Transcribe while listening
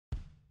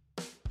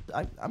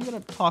I'm gonna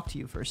talk to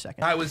you for a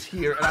second. I was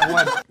here and I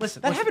went.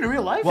 Listen, That happened in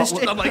real life?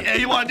 I'm like, hey,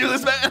 you want to do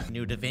this, man?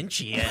 New Da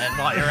Vinci and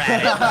while you're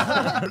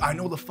at it. I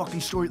know the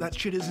fucking story. That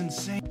shit is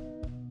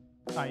insane.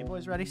 all right, you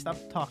boys ready? Stop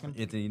talking.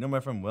 Anthony, you know my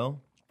friend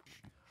Will?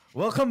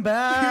 Welcome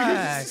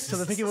back to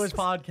the Pinky Boys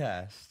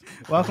podcast.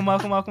 Welcome.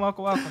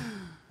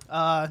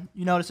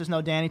 You notice there's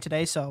no Danny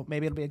today, so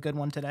maybe it'll be a good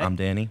one today. I'm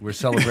Danny. We're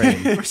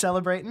celebrating. We're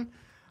celebrating.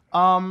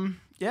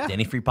 Yeah.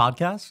 Danny Free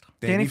Podcast.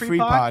 Danny Free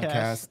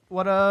Podcast.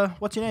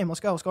 What's your name? Let's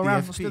go. Let's go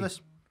around. DFP. Let's do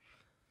this.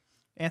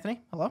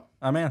 Anthony, hello?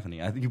 I'm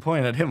Anthony. I think you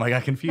pointed at him. I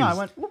got confused. No, I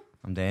went. Whoop.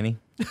 I'm Danny.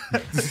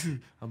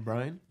 I'm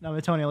Brian. No,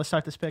 Antonio, let's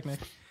start this picnic.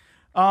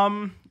 All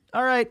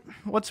right.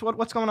 What's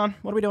going on?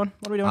 What are we doing?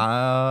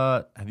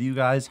 Have you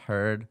guys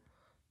heard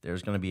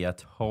there's going to be a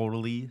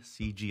totally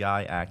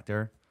CGI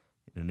actor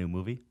in a new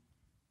movie?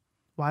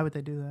 Why would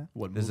they do that?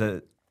 What Is movie?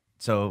 it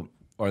so?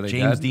 Are they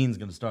James dead? Dean's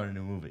going to start a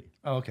new movie.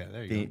 Oh, okay,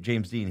 there you go.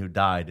 James Dean, who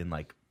died in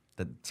like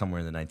somewhere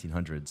in the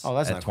 1900s Oh,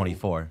 that's at not cool.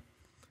 24,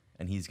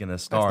 and he's going to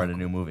star in not a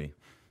new movie.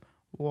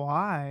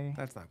 Why?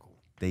 That's not cool.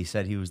 They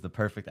said he was the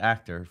perfect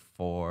actor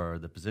for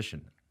the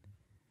position.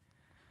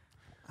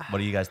 What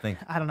do you guys think?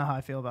 I don't know how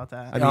I feel about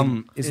that. I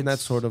mean, isn't that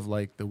it's- sort of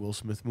like the Will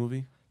Smith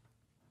movie?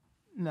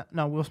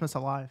 No, Will Smith's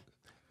alive.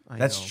 I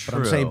That's know, true. But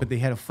I'm saying, but they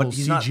had a full But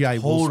he's CGI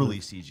not Will totally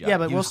Smith. CGI. Yeah,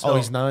 but He Will was Smith. Oh,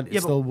 he's not? It's Yeah,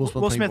 still but Will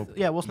Smith Will playing Smith.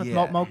 Yeah, Will Smith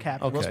Yeah.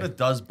 mocap. Okay. Will Smith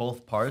does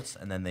both parts,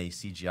 and then they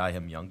CGI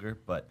him younger.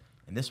 But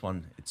in this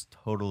one, it's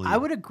totally. I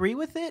would agree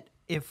with it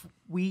if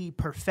we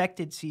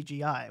perfected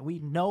CGI. We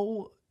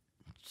know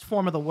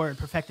form of the word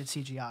perfected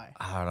CGI.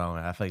 I don't know.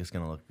 I feel like it's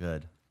gonna look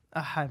good.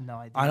 I have no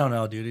idea. I don't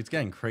know, dude. It's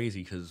getting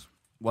crazy because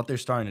what they're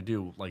starting to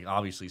do, like,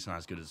 obviously it's not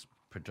as good as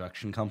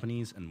production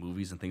companies and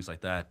movies and things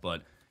like that,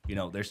 but, you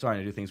know, they're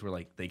starting to do things where,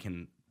 like, they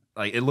can,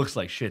 like, it looks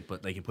like shit,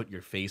 but they can put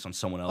your face on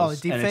someone else.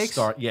 deep and fakes?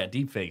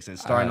 deep fakes. And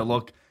it's starting to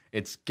look,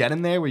 it's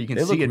getting there where you can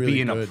They see look it really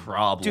being good. a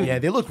problem. Dude, Yeah,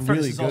 they look This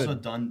really is good. also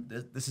done.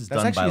 This is That's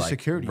done actually by a like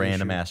security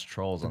random issue. ass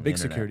trolls on big the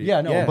internet. security.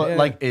 Yeah, no, Yeah, but yeah.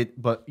 like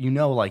it, but you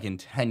know, like in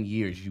 10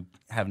 years, you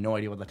have no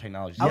idea what the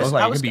technology is. I was-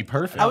 Like, I it was- could be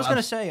perfect. I was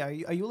gonna say, are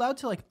you allowed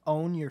to like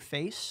own your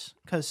face?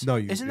 Because No,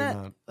 isn't you're that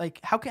not. like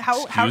how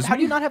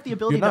do you not have the You're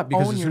ability not, to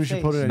because own as your soon as face?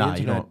 you put it on Nah, the you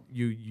internet, don't.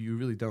 you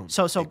really don't.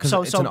 Because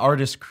it's an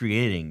artist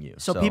creating you.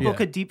 So people Yeah.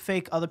 could deep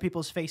fake other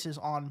people's faces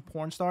on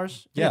porn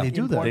stars. Yeah, they in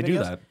do that. porn They do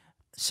videos? that.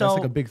 So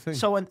like a big thing.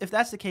 So if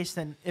that's the case,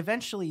 then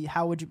eventually,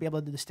 how would you be able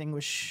to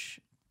distinguish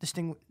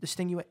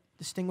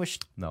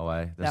No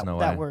way. There's that, no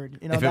that way. word?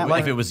 You know, If that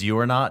it word. was you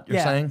or not, you're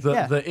Yeah. saying.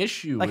 The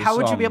issue like is, how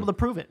would you be able to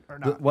prove it or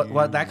not?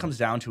 what that comes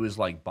down to is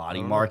like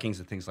body markings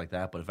and things like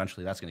that, but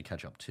eventually that's going to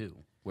catch up too,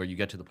 where you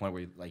get to the point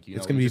where like you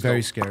it's know, going to you be just very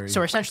don't- scary.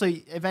 So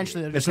essentially,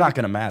 eventually, they're It's just not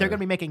gonna matter. They're going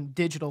to be making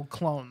digital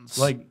clones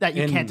like that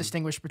you in- can't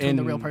distinguish between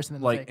the real person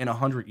and the like fake. in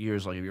 100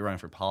 years, like if you're running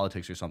for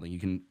politics or something, you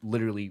can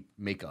literally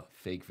make a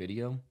fake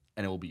video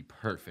and it will be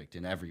perfect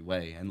in every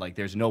way, and like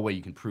there's no way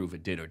you can prove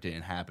it did or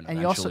didn't happen. And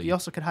eventually. you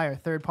also could hire a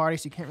third party,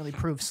 so you can't really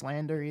prove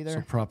slander either.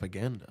 So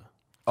propaganda.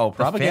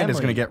 propaganda is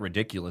family- going to get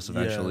ridiculous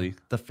eventually.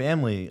 The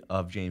family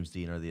of James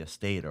Dean or the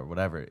estate or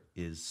whatever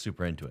is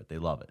super into it. They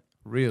love it.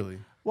 Really?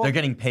 Well- They're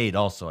getting paid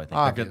also, I think.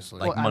 Obviously.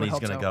 Like Well, I would money's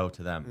hope going to so. go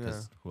to them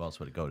because who else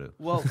would it go to?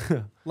 Well,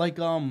 like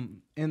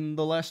in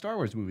the last Star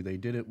Wars movie, they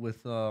did it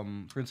with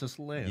Princess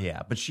Leia.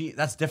 Yeah, but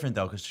that's different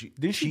though because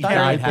Didn't she died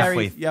die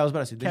halfway. Carrie- Yeah, I was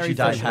about to say. Didn't Carrie she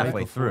died die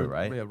halfway before- through,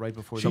 right? Yeah, right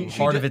before. So the movie.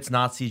 part of it's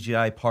not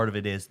CGI, part of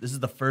it is. This is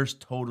the first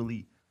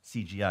totally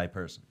CGI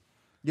person.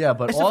 Yeah,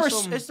 but It's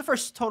also the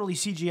first totally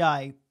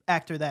CGI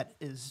actor that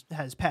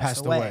has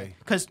passed away. away.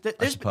 Because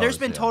there's suppose,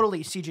 been yeah.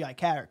 totally CGI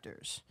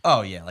characters.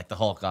 Oh yeah, like the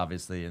Hulk,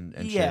 obviously, and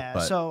Yeah. shit.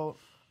 But So,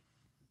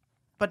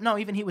 but no,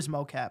 even he was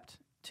mocapped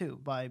too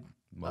by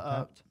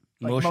Mocapped?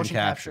 like Motion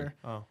capture.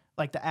 Oh.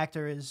 Like the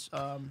actor is. no,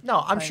 I'm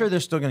playing- sure they're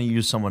still going to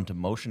use someone to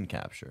motion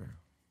capture.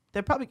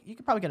 you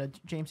could probably get a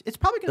James. It's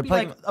probably gonna They're be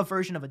playing- like a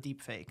version of a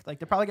deep fake. Like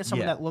they're probably get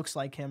someone Yeah. that looks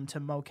like him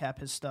to mocap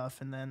his stuff,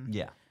 and then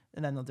Yeah,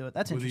 they'll do it.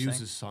 That's Will they interesting. use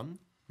his son?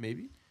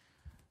 Maybe.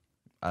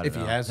 I don't If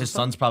he know. has a His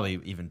son? son's probably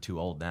even too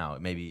old now.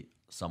 Maybe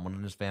someone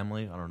in his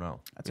family. I don't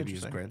know. That's Maybe his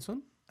interesting.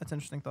 grandson. That's an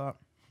interesting thought.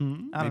 I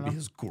don't Maybe know.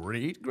 his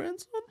great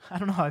grandson. I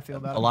don't know how I feel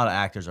about A it. lot of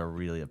actors are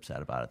really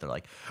upset about it. They're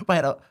like,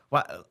 why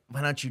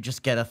don't you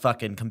just get a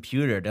fucking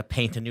computer to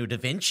paint a new Da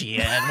Vinci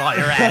and while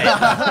you're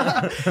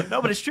at it?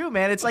 No, but it's true,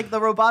 man. It's like the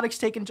robotics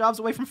taking jobs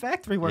away from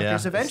factory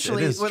workers. Yeah,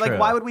 Eventually, it is we're like, true.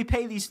 why would we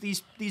pay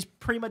these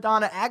prima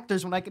donna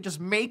actors when I could just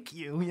make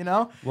you? You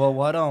know? Well,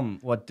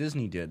 what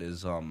Disney did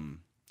is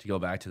to go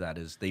back to that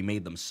is they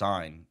made them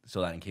sign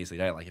so that in case they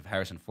die, like if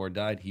Harrison Ford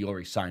died, he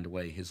already signed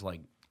away his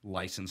like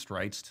licensed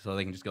rights, so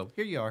they can just go,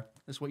 here you are,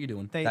 this is what you're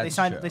doing. They That's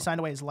signed true. they signed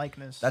away his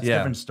likeness. That's Yeah. a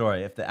different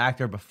story. If the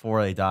actor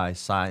before they die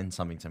signs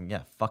something to him,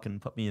 yeah, fucking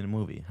put me in a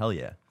movie. Hell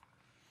yeah.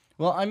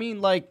 Well, I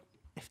mean, like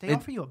if they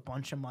offer you a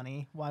bunch of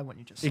money, why wouldn't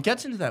you just? it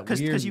gets into that weird.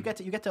 Because you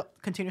get to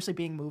continuously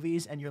be in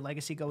movies and your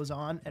legacy goes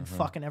on and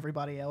fucking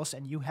everybody else,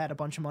 and you had a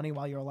bunch of money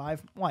while you're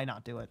alive. Why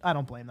not do it? I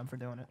don't blame them for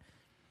doing it.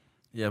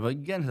 Yeah, but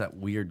you get into that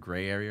weird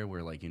gray area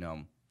where, like, you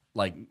know,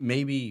 like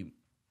maybe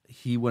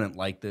he wouldn't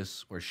like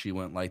this or she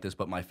wouldn't like this,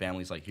 but my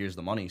family's like, here's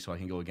the money, so I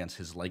can go against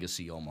his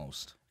legacy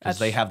almost. because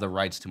they have the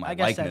rights to my I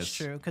guess likeness. that's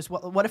true. Because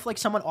what if like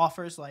someone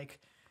offers like,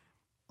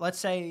 let's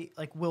say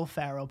like Will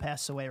Ferrell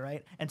passed away,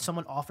 right? And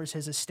someone offers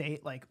his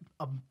estate like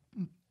a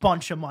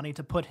bunch of money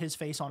to put his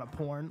face on a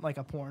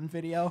porn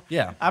video.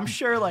 Yeah. I'm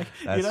sure like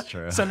That's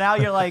true. So now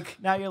you're like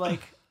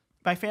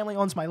my family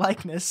owns my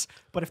likeness,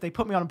 but if they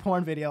put me on a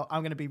porn video,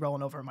 I'm gonna be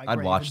rolling over in my grave.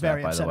 I'd watch and that,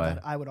 very by the upset way. about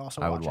it. I would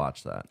also I watch would it.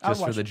 watch that. I would Just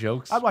for watch the it.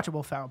 jokes? I'd watch a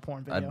Will Ferrell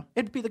porn video.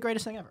 It'd be the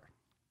greatest thing ever.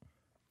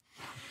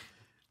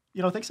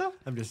 You don't think so?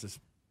 I'm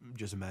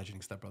just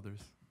imagining Step Brothers.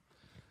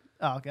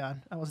 Oh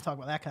God, I wasn't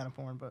talking about that kind of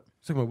porn, but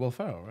It's talking about Will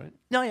Ferrell, right?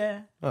 no,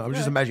 yeah. Oh, I was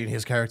just imagining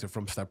his character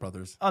from Step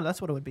Brothers. Oh,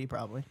 that's what it would be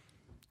probably.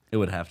 It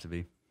would have to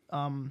be.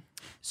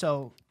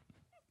 So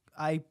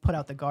I put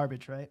out the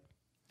garbage, right?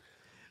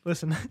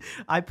 Listen,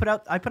 I put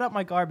out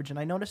my garbage, and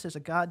I noticed there's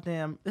a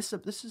goddamn.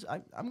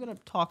 I'm gonna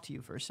talk to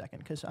you for a second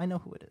because I know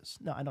who it is.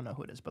 No, I don't know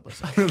who it is, but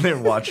listen. They're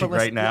watching But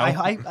listen, right now.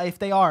 I, if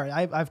they are,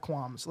 I have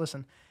qualms.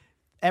 Listen,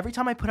 every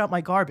time I put out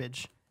my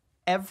garbage,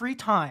 every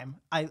time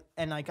I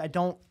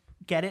don't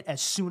get it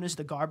as soon as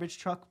the garbage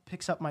truck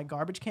picks up my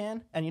garbage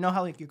can, and you know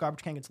how like your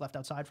garbage can gets left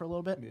outside for a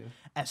little bit.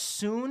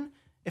 Yeah.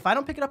 If I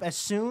don't pick it up as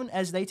soon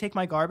as they take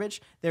my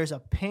garbage, there's a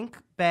pink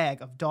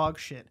bag of dog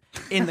shit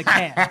in the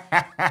can,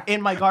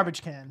 in my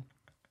garbage can,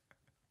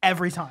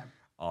 every time.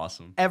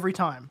 Awesome. Every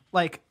time.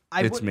 Like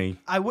It's me.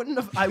 I wouldn't.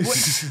 I'm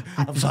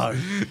sorry.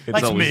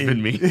 It's always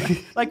been me.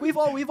 Like we've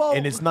all.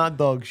 And it's not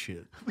dog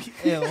shit.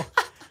 Ew.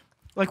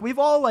 Like we've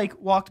all like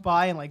walked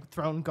by and like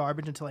thrown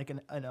garbage into like an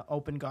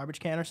open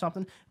garbage can or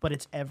something, but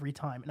it's every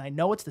time, and I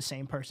know it's the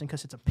same person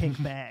because it's a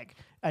pink bag.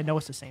 I know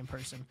it's the same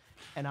person,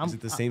 and I'm. Is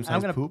it the same I'm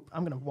size gonna, poop?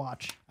 I'm gonna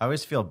watch. I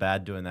always feel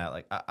bad doing that.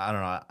 Like I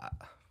don't know.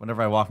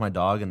 Whenever I walk my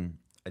dog and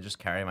I just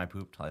carry my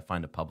poop till I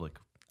find a public.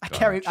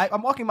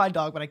 I'm walking my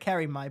dog, but I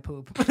carry my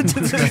poop.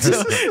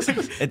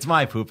 It's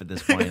my poop at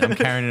this point. I'm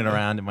carrying it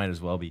around. It might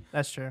as well be.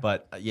 That's true.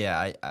 But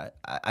yeah,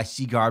 I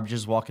see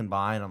garbages walking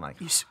by and I'm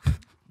like, it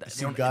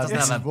doesn't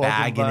garbages have a walking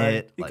bag in by.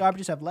 it. Do Like,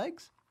 garbages have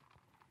legs?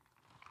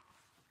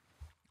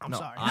 I'm no,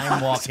 sorry.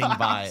 I'm walking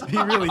by. He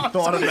really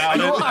thought about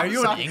it. Are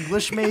you an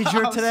English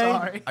major I'm today?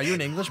 sorry. Are you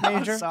an English I'm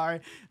major?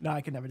 sorry. No,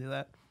 I could never do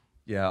that.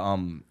 Yeah,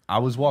 I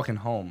was walking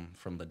home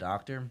from the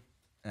doctor,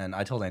 and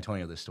I told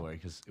Antonio this story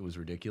because it was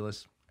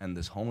ridiculous. And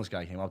this homeless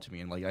guy came up to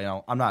me, and like,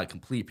 I'm not a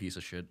complete piece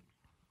of shit,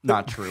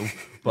 not true,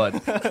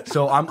 but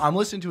so I'm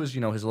listening to his,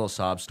 his little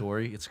sob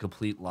story. It's a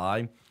complete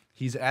lie.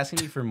 He's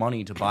asking me for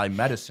money to buy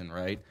medicine,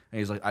 right? And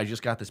he's like, I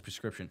just got this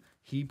prescription.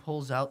 He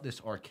pulls out this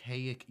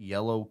archaic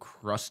yellow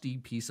crusty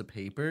piece of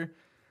paper,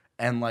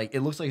 and like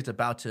it looks like it's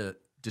about to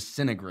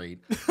disintegrate.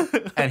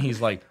 And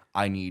he's like,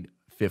 I need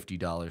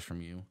 $50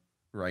 from you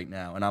right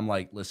now. And I'm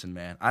like, listen,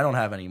 man, I don't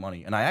have any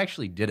money. And I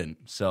actually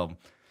didn't. So,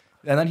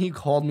 and then he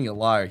called me a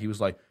liar. He was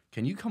like,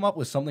 can you come up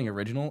with something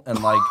original?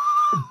 And like,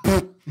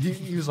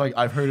 he was like,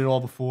 I've heard it all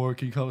before.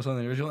 Can you come up with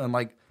something original? And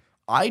like,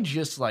 I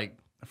just like,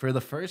 for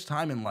the first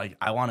time in like,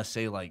 I want to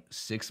say like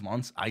 6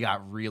 months, I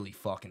got really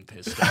fucking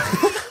pissed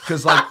off.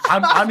 Because like,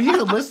 I'm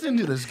here listening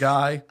to this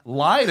guy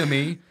lie to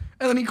me.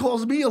 And then he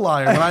calls me a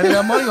liar when I didn't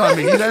have money on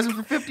me. He's asking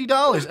for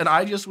 $50. And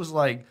I just was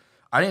like,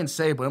 I didn't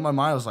say it, but in my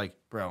mind, I was like,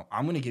 bro,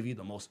 I'm going to give you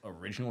the most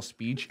original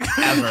speech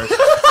ever.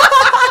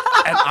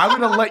 And I'm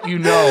going to let you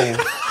know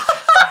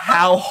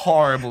how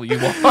horrible you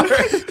are.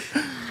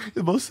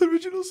 The most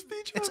original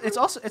speech. It's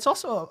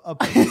also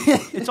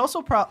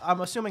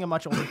I'm assuming a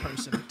much older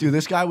person. Dude,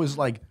 this guy was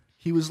like,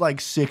 he was like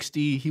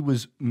 60. He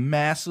was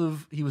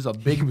massive. He was a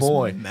big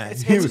boy.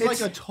 He was like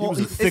a tall,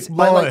 he was a thick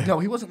like, boy. no,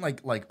 he wasn't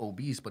like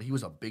obese, but he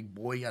was a big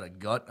boy. He had a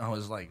gut. I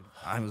was like,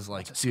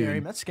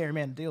 dude. That's a scary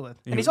man to deal with.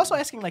 And he's also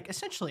asking like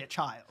essentially a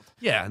child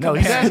Yeah, no,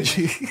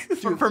 exactly.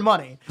 for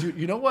money. Dude,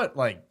 you know what?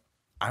 Like,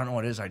 I don't know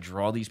what it is. I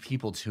draw these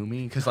people to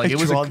me because like I it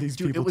was draw a, these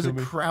dude, it people was to a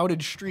me.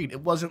 crowded street.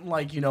 It wasn't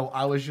like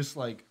I was just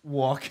like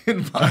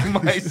walking by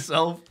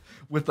myself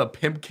with a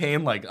pimp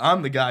cane. Like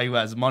I'm the guy who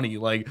has money.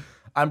 Like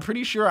I'm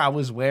pretty sure I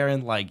was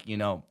wearing like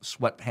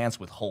sweatpants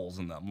with holes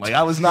in them. Like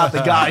I was not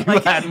the guy who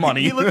had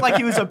money. He looked like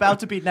he was about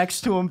to be next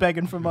to him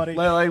begging for money.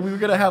 Like we were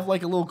gonna have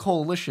like a little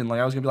coalition.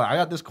 Like I was gonna be like, I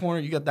got this corner,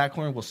 you got that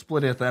corner. We'll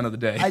split it at the end of the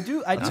day. I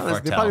do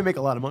They probably make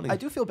a lot of money. I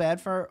do feel bad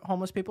for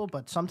homeless people,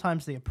 but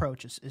sometimes the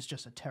approach is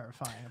just a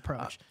terrifying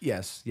approach.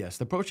 Yes.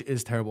 The approach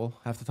is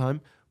terrible half the time,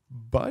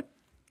 but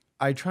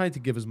I tried to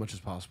give as much as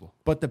possible.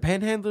 But the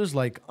panhandlers,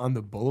 like on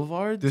the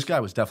boulevard, This guy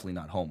was definitely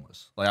not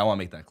homeless. Like I want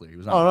to make that clear. He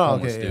was not Oh, a no,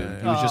 homeless okay, dude. yeah.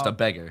 He was just a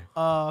beggar.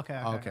 Oh, okay.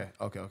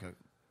 Okay.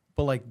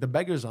 But like the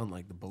beggars on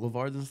like the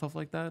boulevards and stuff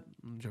like that.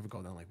 Did you ever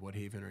go down like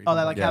Woodhaven or? Oh,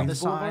 they like Yeah. have the Queens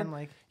Boulevard? sign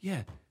like.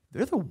 Yeah,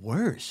 they're the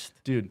worst.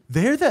 Dude,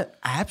 They're the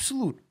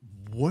absolute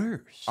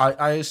worst.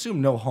 I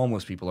assume no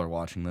homeless people are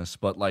watching this,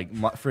 but like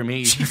for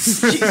me,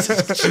 That's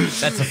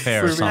a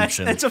fair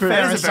assumption. That's a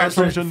fair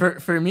assumption.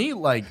 for me,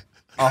 like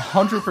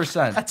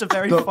 100%. That's a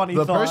very funny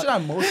The thought. person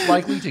I'm most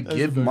likely to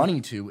give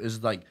money to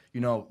is like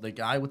the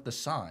guy with the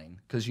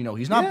sign because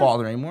he's not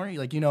bothering anymore.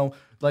 Like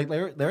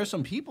there are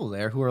some people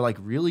there who are like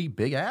really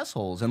big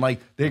assholes and like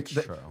they're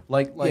true.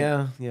 like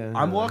Yeah,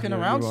 I'm walking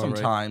around you are right.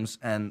 sometimes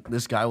and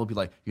this guy will be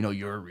like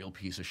you're a real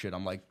piece of shit.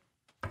 I'm like.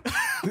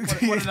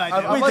 What did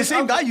I do? Wait, the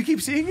same guy? You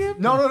keep seeing him?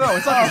 No,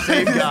 it's not the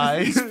same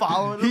guy. He's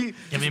following him.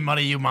 Give me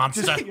money, you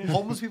monster.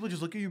 Homeless people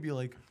just look at you and be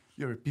like,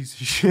 "You're a piece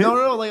of shit."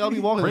 No. Like I'll be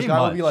walking. This Pretty guy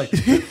will be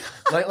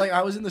much. like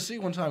I was in the city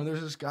one time. And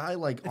there's this guy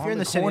like on you're in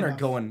the the city corner enough.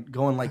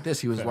 going like this.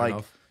 He was Fair like.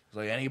 enough.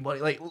 Like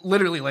anybody, like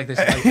literally like this,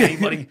 like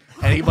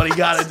anybody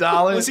got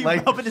 $1? Was he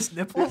like, rubbing his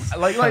nipples?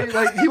 like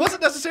he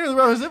wasn't necessarily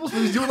rubbing his nipples, but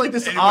he was doing like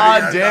this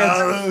odd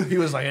dance. He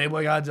was like,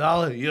 "Anybody got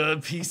 $1? You're a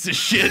piece of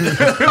shit."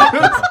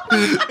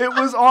 It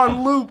was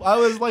on loop. I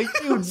was like,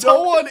 "Dude,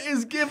 no one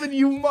is giving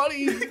you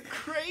money.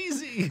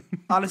 Crazy."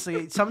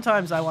 Honestly,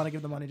 sometimes I want to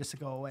give the money just to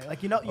go away.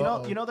 Like you know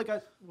the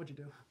guy. What'd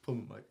you do? Pull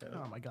my mic down.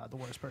 Oh my god, the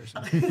worst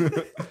person.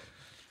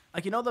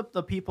 Like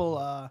the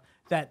people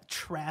that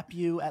trap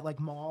you at like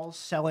malls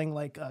selling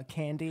like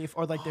candy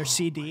or like their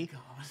CD.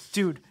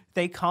 Dude,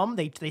 they come,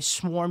 they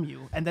swarm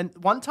you, and then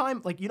one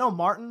time, like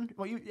Martin.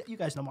 Well, you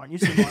guys know Martin. You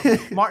see Martin.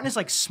 Martin is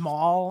like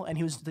small, and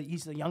he's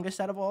the youngest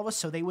out of all of us.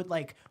 So they would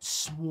like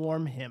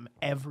swarm him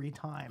every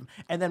time.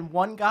 And then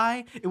one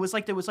guy, there was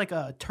like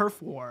a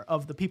turf war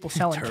of the people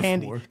selling Turf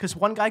candy war. because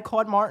one guy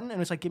caught Martin and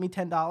was like, "Give me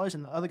 $10,"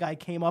 and the other guy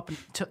came up and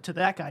to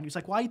that guy and he was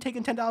like, "Why are you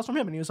taking $10 from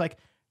him?" And he was like,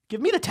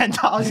 "Give me the $10."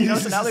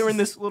 So now they were in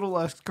this little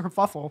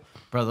kerfuffle.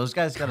 Bro, those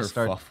guys got to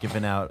start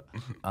giving out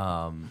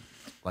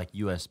like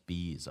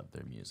USBs of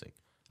their music.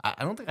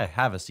 I don't think I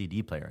have a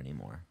CD player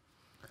anymore.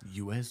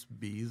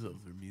 USBs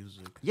of their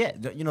music. Yeah,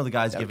 the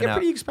guys giving they're out.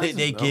 pretty expensive,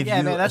 They though. give Yeah,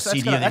 you man, a that's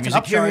CD gonna- of their that's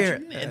an music. Here,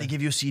 upcharge. and they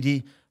give you a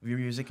CD of your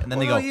music, and then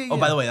they Well, go, yeah, "Oh,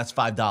 by yeah. the way, that's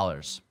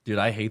 $5." Dude,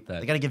 I hate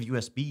that. They got to give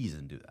USBs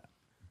and do that.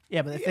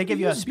 Yeah, but if Yeah, they give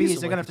but you USBs USBs, are,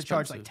 they're gonna like, have to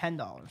charge like expensive.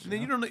 $10.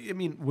 Then you don't know. I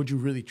mean, would you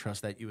really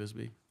trust that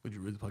USB? Would you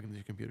really plug it into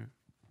your computer?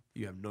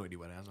 You have no idea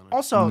what it has on it.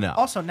 Also, No,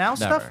 now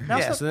stuff. never. Now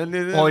yeah, stuff. so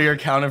then All your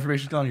account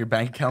information on your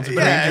bank accounts are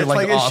yeah, you're it's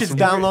like, awesome.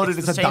 shit's downloaded.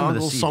 It's the a same with the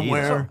dongle CD.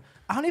 somewhere.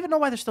 I don't even know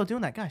why they're still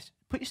doing that, guys.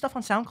 Put your stuff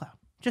on SoundCloud.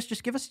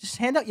 Just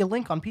hand out your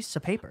link on pieces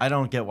of paper. I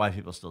don't get why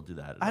people still do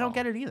that. I don't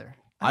get it either.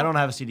 I don't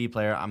have a CD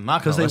player. I'm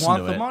not Because going they to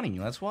want listen the to it. money.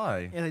 That's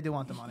why. Yeah, they do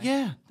want the money.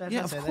 Yeah, That-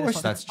 yeah, that's of it. They course. just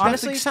want That's the- true.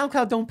 honestly.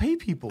 SoundCloud don't pay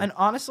people. And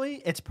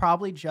honestly, it's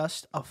probably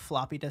just a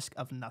floppy disk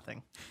of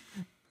nothing.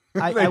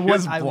 I They're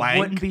just I blank.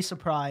 wouldn't be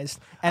surprised,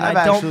 and I've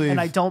I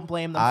don't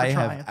blame them for I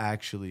trying. have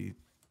actually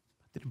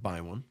didn't buy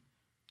one,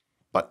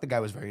 but the guy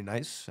was very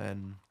nice,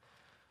 and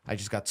I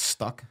just got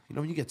stuck. You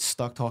know, when you get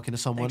stuck talking to They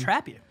someone.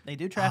 trap you. They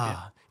do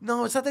trap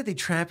No, it's not that they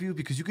trap you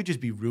because you could just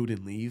be rude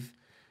and leave.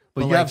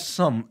 But you like- have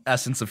some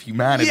essence of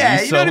humanity.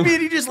 Yeah, you know what I so-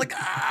 mean. You're just like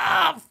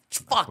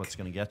fuck. What's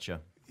going to get you?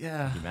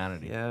 Yeah,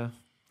 Humanity. Yeah,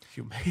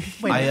 you.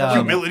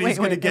 Humility's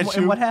gonna get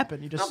and you. what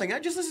happened? You just Nothing. I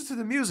just listened to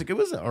the music. It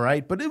was all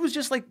right, but it was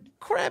just like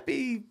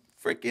crappy,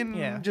 freaking.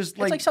 Yeah. Just It's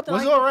like, like something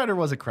Was it like all right or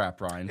was it crap,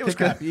 Brian? it was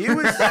crappy. It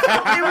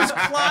was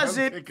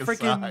closet Pick a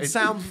freaking side.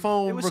 sound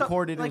foam it was some-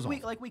 recorded. It Like was we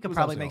awful. like we It could was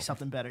probably absolutely make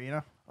something better. You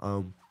know.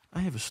 awful. I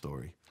have a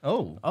story.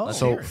 Oh. let's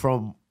So hear So it.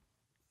 from,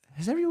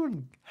 has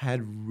everyone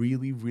had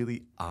really,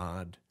 really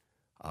odd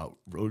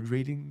road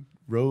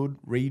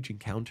rage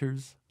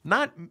encounters?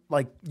 Not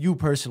like you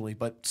personally,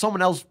 but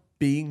someone else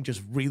being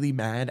just really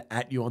mad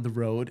at you on the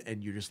road,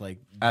 and you're just like,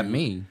 At dude.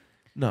 me.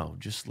 No,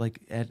 just like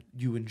at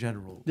you in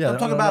general. Yeah, I'm no,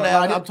 talking no, about. no,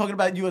 I I'm didn't- talking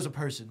about you as a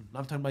person.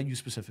 I'm talking about you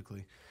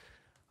specifically.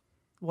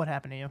 What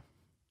happened to you?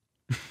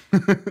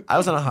 I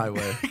was on a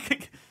highway.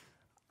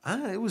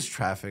 It was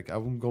traffic.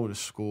 I'm going to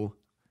school.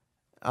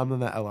 I'm on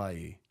the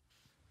LIE.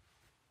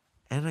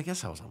 And I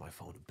guess I was on my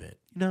phone a bit.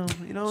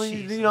 You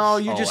know,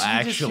 you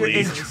just you're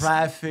in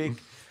traffic.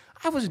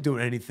 I wasn't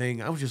doing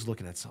anything. I was just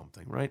looking at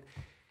something, right?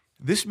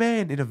 This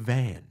man in a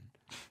van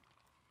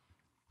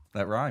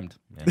That rhymed.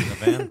 Man in the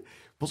van.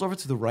 pulls over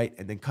to the right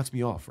and then cuts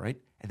me off, right?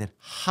 And then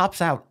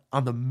hops out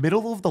on the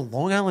middle of the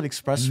Long Island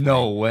Expressway.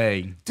 No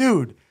way.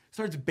 Dude,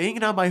 starts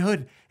banging on my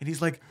hood, and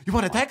he's like, "You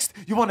want a text?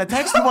 You want a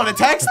text? You want a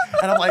text?"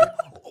 And I'm like,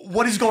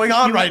 "What is going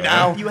on right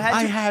now?" you had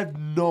I to- had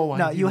no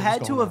idea. No, you what was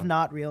had to going have on.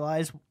 not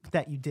realized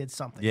that you did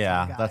something. to the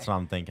Yeah, guy. that's what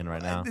I'm thinking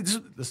right now.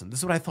 Listen, this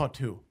is what I thought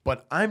too,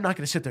 but I'm not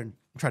going to sit there and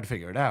try to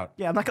figure it out.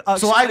 Yeah, I'm not gonna.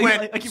 So I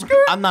went,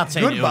 I'm not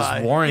saying Goodbye.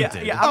 it was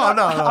warranted. Yeah, Oh, I'm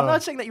not, no. I'm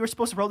not saying that you were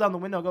supposed to roll down the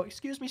window and go,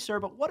 "Excuse me, sir,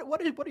 but what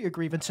are your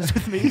grievances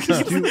with me?"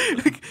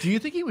 Do you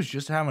think he was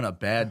just having a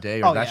bad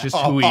day or Oh, that's yeah. just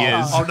who he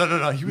is? Oh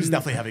no! He was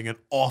definitely having an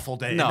awful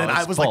day. No, and then I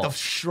it's was like the both.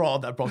 straw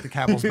that broke the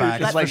camel's back.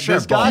 Just It's like, like this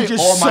this guy guy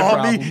just all my saw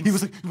me. problems. He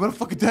was like, "You want a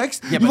fucking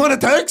text? Yeah, you but- want a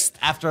text?"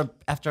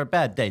 After a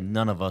bad day,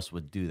 none of us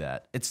would do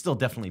that. It's still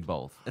definitely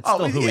both. It's Oh,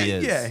 still who yeah, he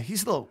is. Yeah,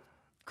 he's still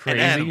Crazy.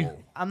 an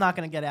animal. I'm not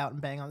gonna get out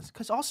and bang on this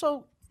because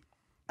also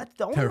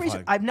the only Terrifying.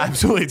 reason I've never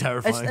Absolutely it's,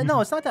 terrifying.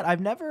 no, it's not that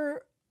I've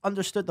never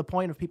understood the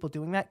point of people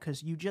doing that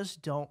because you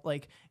just don't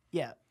like.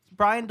 Yeah,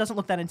 Brian doesn't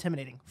look that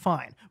intimidating.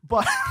 Fine,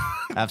 but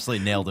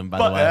Absolutely nailed him, by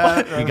the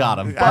way. We got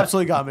him.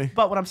 Absolutely got me.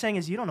 but what I'm saying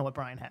is you don't know what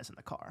Brian has in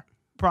the car.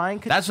 Brian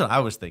could. That's what I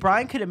was thinking.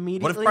 Brian could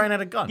immediately. What if Brian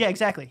had a gun? Yeah,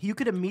 exactly. You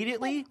could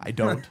immediately. I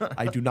don't.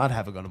 I do not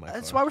have a gun in my car.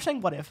 That's why we're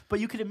saying what if. But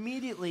you could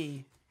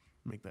immediately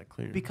Make that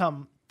clear.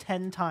 become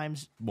 10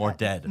 times More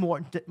dead.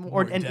 or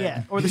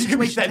the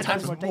situation 10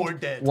 times more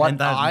dead. What 10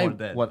 times I more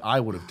dead. what I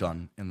would have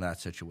done in that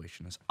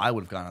situation is I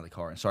would have gotten out of the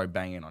car and started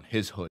banging on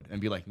his hood and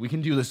be like, "We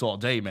can do this all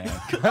day, man.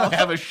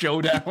 Have a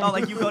showdown." Oh,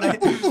 like you go to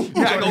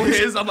yeah, I go to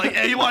his. I'm like,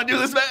 "Hey, you want to do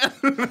this,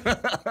 man?"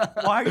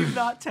 why are you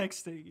not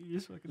texting? You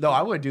just fucking No,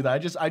 I wouldn't do that.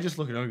 I just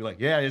look at him and be like,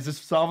 "Yeah, is this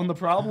solving the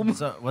problem?"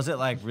 So was it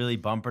like really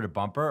bumper to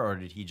bumper, or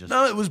did he just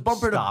No, it was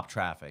bumper to stop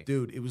traffic?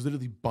 Dude, it was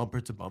literally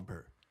bumper to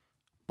bumper.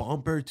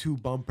 Bumper to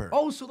bumper.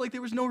 Oh, so like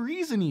there was no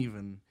reason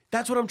even.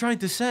 That's what I'm trying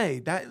to say.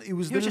 That it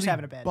was He was just literally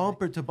having a bad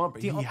bumper to bumper.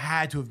 The- He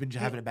had to have been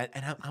having a bad.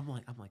 And I'm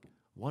like,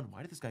 one,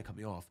 why did this guy cut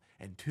me off?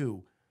 And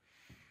two,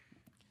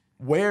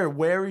 where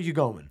are you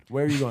going?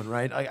 Where are you going?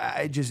 Right?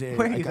 I just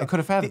Where I you go? could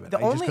have fathomed it.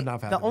 I just could not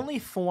The fathom it. only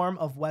form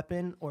of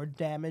weapon or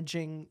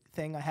damaging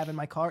thing I have in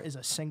my car is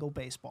a single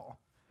baseball.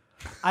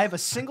 I have a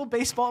single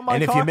baseball in my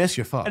And car. if you miss,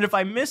 you're fucked. And if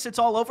I miss, it's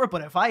all over.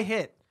 But if I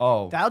hit,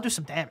 that'll do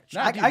some damage.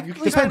 Nah, dude, you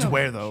can- Depends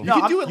where though. You No,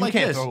 can I'm- do it you like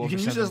can't this. throw You over can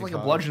use it as like a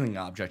 75. bludgeoning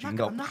object. You can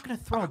go. I'm not gonna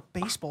throw a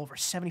baseball over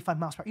 75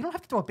 miles per hour. You don't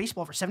have to throw a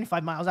baseball over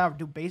 75 miles per hour to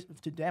do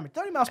damage.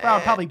 30 miles per hour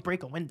would probably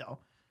break a window.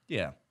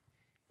 Yeah.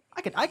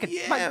 I could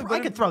Yeah,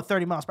 but throw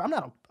 30 miles per hour. I'm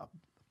not a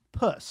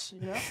puss,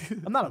 you know.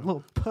 I'm not a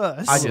little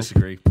puss. I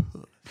disagree.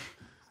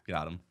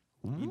 Got him.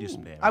 You do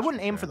some damage. I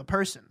wouldn't aim for the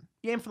person.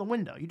 You aim for the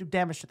window. You do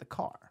damage to the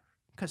car.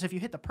 Because if you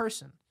hit the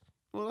person,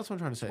 Well, that's what I'm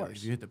trying to say. Like, Worse.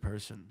 if you hit the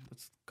person,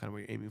 that's kind of what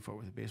you're aiming for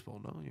with a baseball.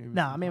 No, you're aiming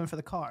nah, for I'm aiming for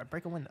the car.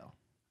 Break a window.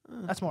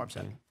 That's more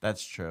upsetting.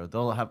 That's true.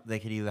 They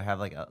could either have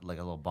like a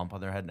little bump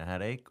on their head and a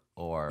headache,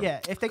 or Yeah,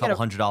 if they a get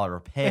couple a $100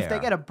 repair. if they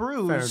get a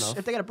bruise,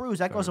 enough.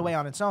 that goes away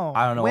on its own.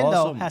 I don't know, Window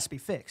also- has to be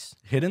fixed.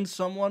 Hitting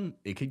someone,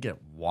 it could get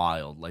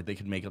wild. Like they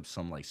could make up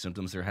some like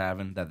symptoms they're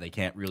having that they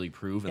can't really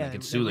prove, and they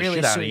could sue the really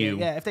shit out sue of you.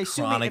 Yeah, if they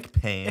sue me, Chronic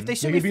pain. if they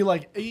sue They me, could be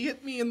like, "He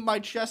hit me in my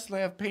chest, and I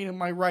have pain in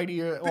my right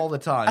ear all the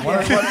time."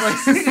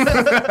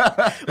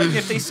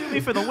 if they sue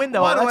me for the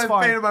window, Why do I that's have pain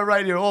fine. in my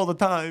right ear all the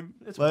time?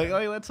 Like,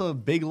 oh, that's a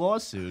big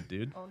lawsuit,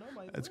 dude. Oh no,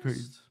 my That's list.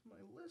 crazy. My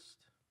list.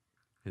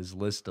 His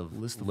list of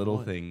List of little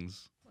what?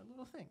 things. My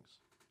little things.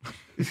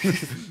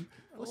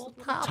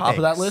 Top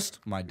of that list,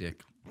 my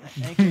dick.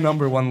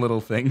 Number one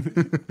little thing.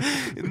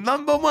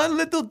 Number one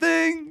little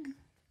thing.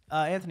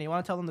 Anthony, you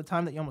want to tell them the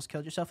time that you almost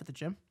killed yourself at the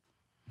gym?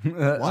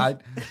 No, I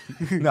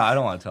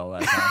don't want to tell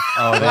that time.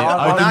 oh, they,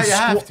 Now you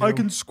have to. I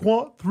can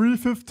squat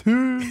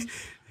 315.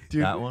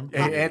 Dude, that one.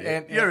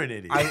 and You're an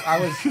idiot.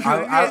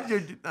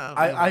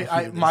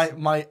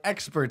 My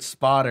expert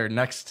spotter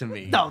next to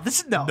me. No,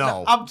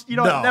 No. you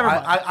know what? No. Never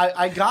mind.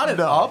 I got it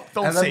No, up,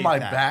 don't and then say my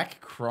that.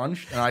 back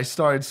crunched, and I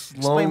started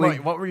slowly.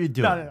 What were you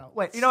doing? No.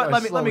 Wait, you know what?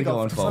 Let me slowly go.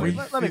 going First. forward.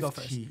 Let me go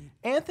first. 315.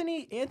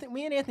 Anthony,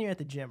 me and Anthony are at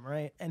the gym,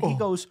 right? And he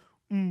goes,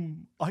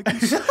 I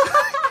can.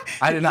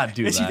 I did not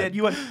do Yes, that. you did.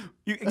 You went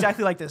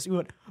exactly like this. You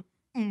went,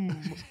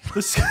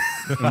 the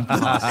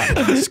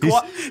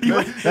squat. You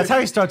went, That's how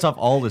he starts off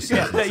all this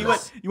yeah,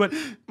 stuff. you went.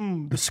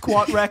 The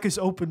squat rack is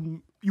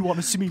open. You want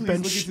to see me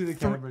bench?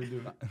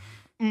 The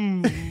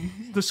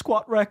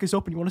squat rack is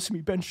open. You want to see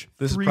me bench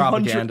This is 300,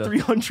 propaganda.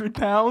 300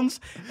 pounds?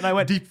 And I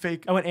went Deep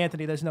fake. I went,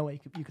 Anthony, there's no way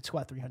you could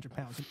squat 300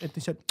 pounds. And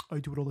Anthony said, I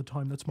do it all the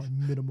time. That's my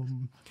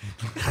minimum.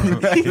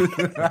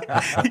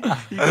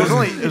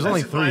 It was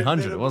only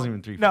 300. It wasn't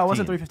even 315. No, it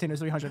wasn't 315. It was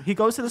 300. He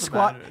goes to the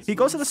squat. matter. It's He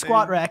goes to the the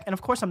squat same. rack, and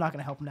of course I'm not going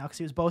to help him now because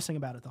he was boasting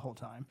about it the whole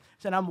time.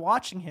 So then I'm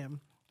watching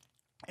him,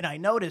 and I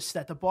notice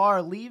that the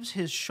bar leaves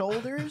his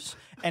shoulders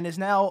and is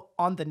now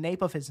on the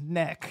nape of his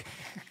neck,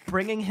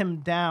 bringing him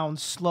down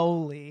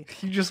slowly.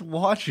 He just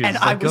watches. And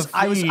like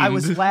I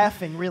was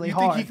laughing really You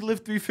hard. think he can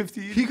lift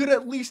 315? He could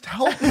at least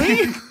help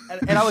me.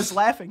 and I was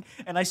laughing,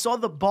 and I saw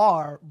the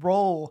bar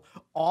roll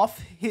off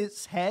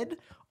his head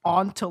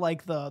onto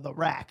like the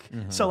rack.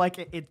 So like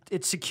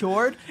it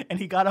secured, and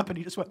he got up and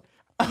he just went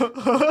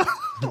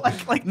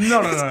like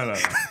No.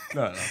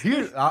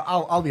 Here,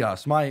 I'll be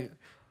honest.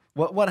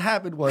 What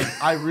happened was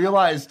I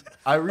realized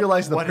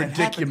the What had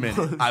predicament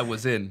happened was- I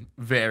was in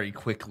very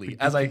quickly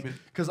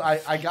because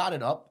I got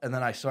it up and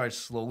then I started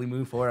slowly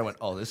moving forward. I went,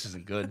 oh, this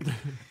isn't good,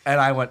 and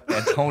I went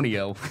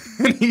Antonio,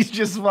 and he's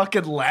just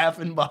fucking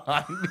laughing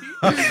behind me.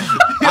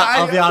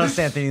 I'll be honest,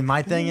 Anthony.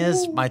 My thing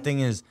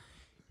is,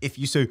 if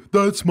you say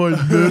that's my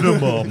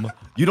minimum,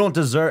 you don't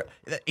deserve.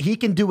 He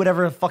can do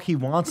whatever the fuck he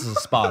wants as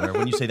a spotter.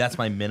 When you say that's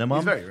my minimum,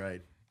 He's very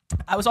right.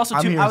 I was also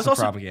I'm too. hearing I was some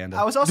also propaganda.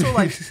 I was also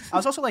like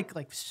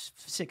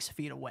 6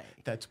 feet away.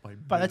 That's my.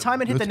 By the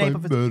time it hit the nape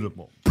of his,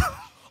 minimum.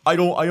 I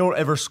don't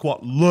ever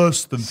squat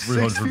less than 6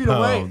 300 feet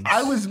away. pounds.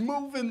 I was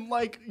moving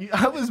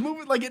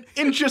like an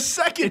inch a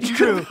second. You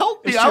true. couldn't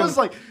help me. It's I true. was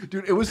like,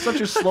 dude, it was such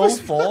a slow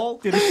fall.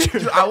 Dude, it's true.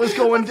 Dude, I was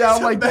going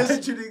down like this,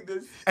 Imagining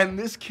this. and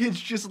this kid's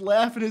just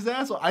laughing his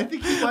ass off. I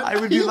think he went. I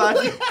would be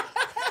laughing.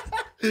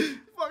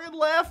 fucking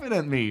laughing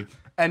at me.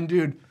 And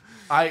dude,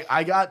 I'll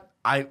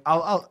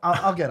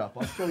get up.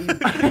 I'll show you.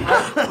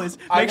 please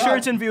I make sure got-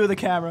 it's in view of the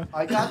camera.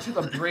 I got to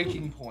the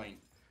breaking point,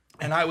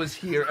 and I was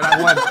here, and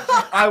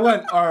I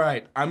went, all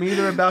right, I'm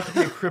either about to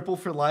be a cripple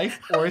for life,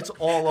 or it's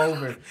all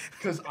over.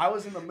 Because I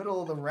was in the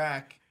middle of the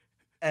rack,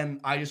 and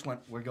I just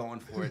went, we're going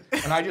for it.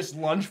 And I just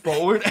lunged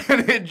forward,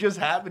 and it just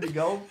happened to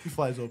go. He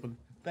flies open.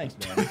 Thanks,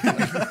 man.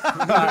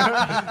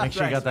 Make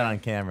sure you got that on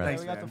camera. Yeah,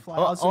 we got the fly.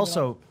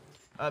 Also,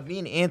 me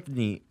and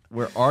Anthony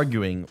were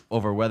arguing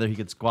over whether he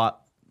could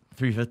squat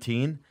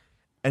 315,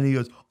 and he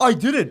goes, "I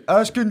didn't.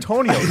 Ask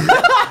Antonio."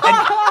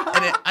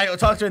 I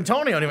talked to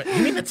Antonio, and he went,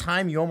 "You mean the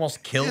time you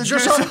almost killed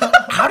yourself?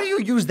 How do you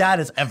use that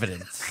as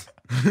evidence?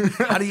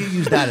 How do you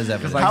use that as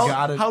evidence?" I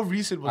got it. How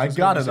recent was I this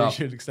got it up.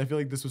 conversation? Because I feel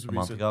like this was A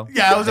month recent. ago.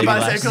 Yeah, I was Maybe about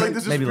to say. I less. feel like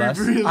this was Maybe less.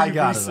 really I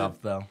got recent. it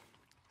up, though.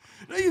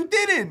 No, you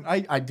didn't.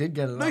 I did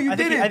get it No, up. you I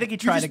think didn't. I think he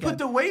tried You just again. put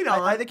the weight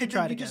on. I think he and then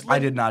tried you again. just I let-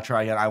 did not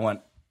try again. I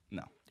went,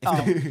 no.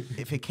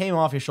 If it came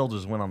off your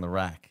shoulders and went on the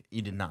rack,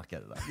 you did not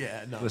get it up.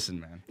 Yeah, no. Listen,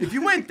 man. If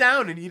you went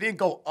down and you didn't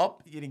go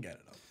up, you didn't get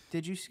it up.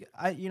 Did you?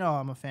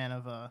 I'm a fan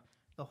of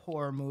the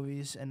horror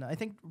movies, and I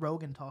think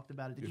Rogan talked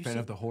about it. Did You're you a fan see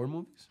of the horror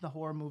movies? the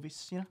horror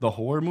movies? You know, The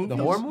horror movie? The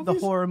horror the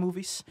movies? horror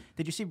movies.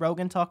 Did you see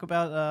Rogan talk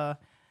about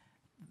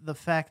the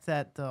fact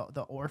that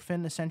the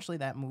Orphan, essentially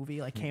that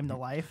movie, like came to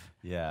life?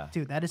 Yeah.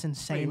 Dude, that is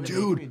insane.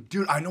 to me.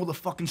 Dude, I know the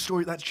fucking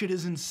story. That shit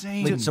is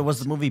insane. Wait, so was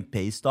the movie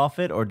based off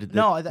it, or did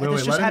No, wait, this let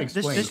just him happened.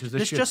 explain, 'cause this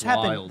This just shit's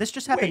happened. wild. This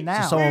just happened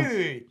now.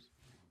 Wait.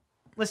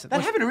 Listen, That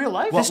listen. happened in real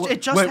life?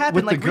 It just with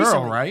happened the like girl,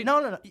 recently. right?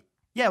 No.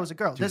 Yeah, it was a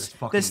girl. Dude, it's this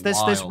fucking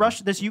this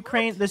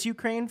wild. this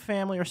Ukraine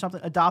family or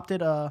something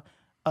adopted a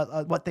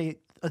what they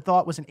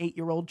thought was an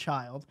 8-year-old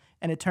child,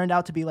 and it turned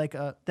out to be like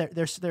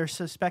they're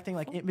suspecting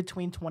like in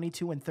between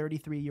 22 and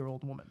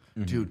 33-year-old woman.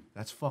 Dude,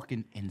 that's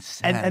fucking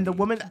insane. And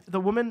the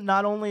woman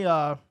not only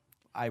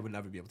I would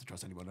never be able to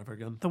trust anyone ever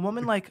again. the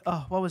woman like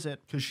what was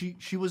it? Because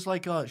she was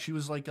like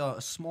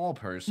a small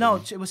person. No,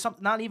 it was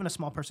not even a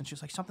small person. She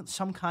was like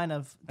some kind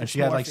of and she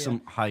had like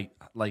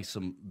dysmorphia.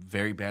 some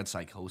very bad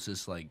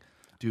psychosis. Like,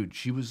 dude,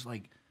 she was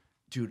like,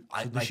 dude,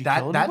 did she that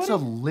kill that's a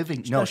anybody?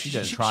 living. No, she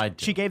did.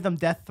 She gave them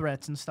death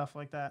threats and stuff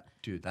like that.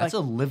 Dude, that's a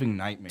living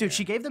nightmare. Dude,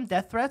 she gave them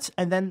death threats,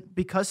 and then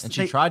because And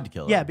she tried to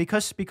kill her. Yeah,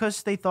 because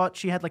they thought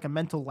she had like a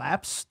mental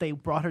lapse, they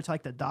brought her to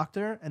like the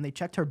doctor, and they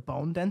checked her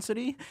bone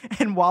density.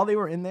 And while they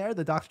were in there,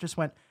 the doctor just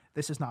went,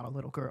 "This is not a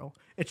little girl.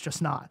 It's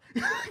just not."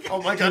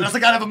 Oh my god, that's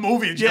like out of a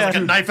movie. And she has like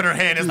a knife in her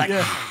hand. It's like,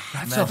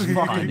 that's a Imagine fucking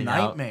finding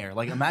out. nightmare.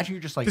 Like, imagine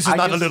you're just like, this is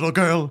not a little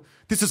girl.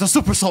 This is a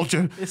super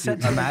soldier. It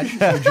said, Imagine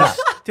you're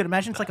just dude,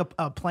 imagine it's like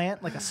a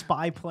plant, like a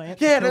spy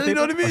plant. Yeah, to kill you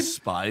know what I people- a mean?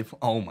 spy.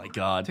 Oh my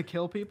god, To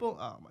kill people.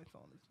 Oh, my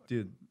phone.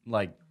 dude,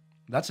 like.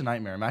 That's a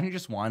nightmare. Imagine you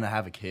just wanting to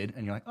have a kid,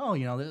 and you're like, "Oh,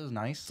 this is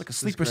nice." It's like a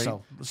sleeper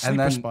cell, a and sleeper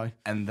then, spy.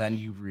 And then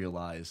you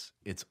realize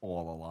it's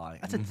all a lie.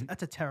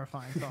 That's a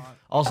terrifying thought.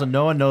 Also,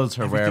 no one knows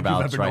her Everything you've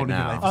whereabouts ever right known in your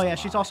now. life. Oh yeah,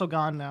 she's also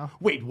gone now.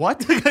 Wait,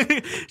 what?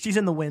 She's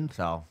in the wind.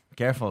 So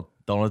careful.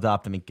 Don't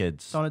adopt any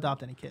kids. Don't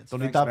adopt any kids.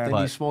 Don't adopt any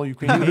But- small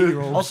Ukrainian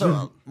 8-year-olds.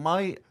 Also,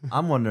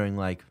 I'm wondering,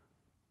 like,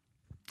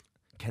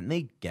 can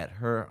they get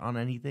her on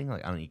anything,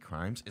 like on any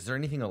crimes? Is there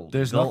anything illegal?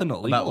 There's nothing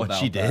illegal about what about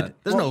she did.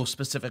 that. There's no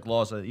specific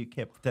laws that you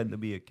can't pretend to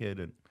be a kid.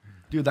 And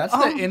Dude, that's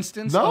the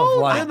instance no, of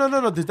like. no.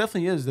 There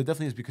definitely is. There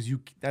definitely is because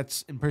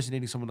that's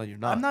impersonating someone that you're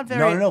not. I'm not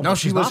very. No, no,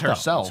 she she's was not, though.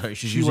 herself. Sorry,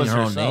 she's She using was her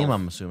own herself. name.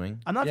 I'm assuming.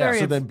 I'm not Yeah, very.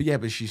 so then,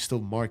 but she's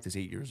still marked as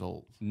 8 years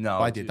old. No,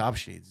 by the dude.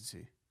 adoption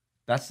agency.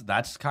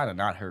 That's kind of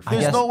not her. I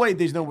There's guess no way.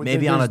 There's no way.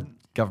 Maybe there's, on a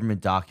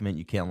government document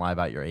you can't lie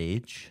about your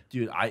age.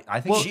 Dude, I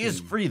think She is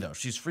free though.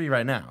 She's free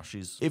right now.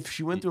 She's If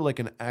she went through like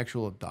an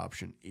actual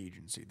adoption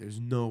agency, there's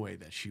no way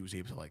that she was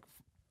able to like.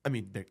 I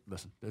mean,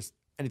 listen, there's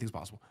anything's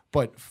possible,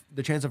 but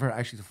the chance of her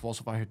actually to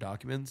falsify her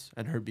documents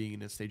and her being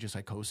in a stage of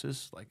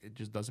psychosis, like it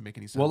just doesn't make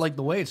any sense. Well, like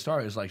the way it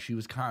started is like she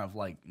was kind of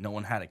like no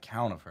one had a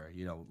count of her.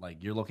 Like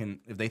you're looking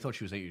if they thought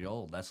she was 8 years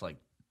old, that's like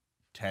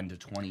 10 to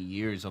 20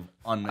 years of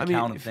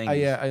unaccounted things.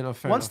 Yeah, I know.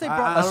 Fair Once enough. they brought-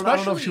 I don't know if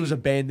especially- she was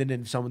abandoned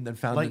and someone then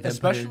found Like it, then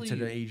put her especially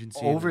into the agency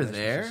and over that's what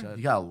she there, said.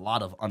 you got a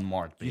lot of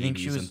unmarked Do you babies think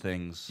she was- and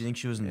things. Do you think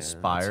she was that's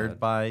inspired sad.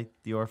 by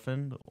The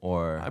Orphan,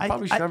 or I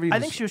probably should never even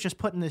I think she was just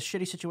put in this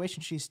shitty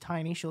situation. She's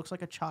tiny. She looks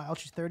like a child.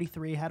 She's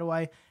 33. How do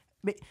I?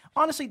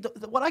 Honestly,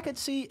 what I could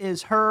see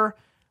is her.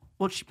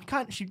 Well, she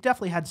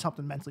definitely had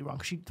something mentally wrong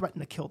because she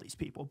threatened to kill these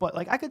people. But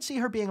like, I could see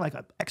her being like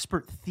an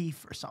expert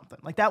thief or something.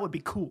 Like that would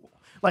be cool.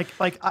 Like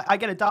I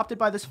get adopted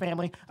by this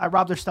family. I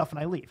rob their stuff and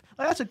I leave.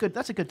 Like that's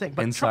a good thing.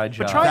 But Inside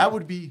job. that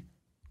would be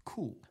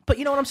cool. But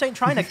you know what I'm saying?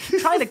 Trying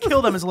to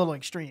kill them is a little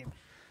extreme.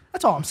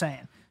 That's all I'm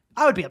saying.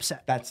 I would be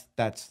upset. That's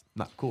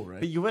not cool, right?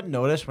 But you wouldn't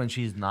notice when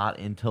she's not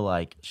into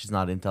like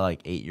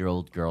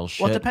 8-year-old girl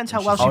shit. Well, it depends how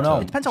and well she's- she. no.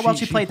 It depends how well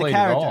she played the it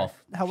character.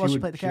 off. How well she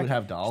played the She would character.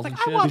 have dolls She's and like,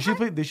 shit. I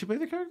want Did she play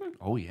the character?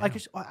 Oh yeah.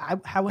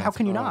 Like, how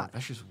can you not?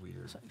 That's just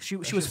weird. She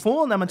was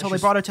fooling them until they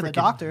brought her to the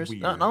doctors.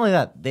 Not only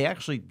that, they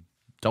actually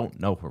don't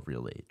know her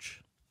real age.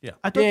 I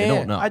thought They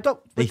don't know. I don't.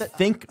 They but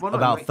think Well, no,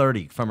 about wait.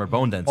 30 from her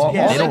bone density. Well,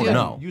 Yeah, they they don't did.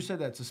 know. You said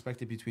that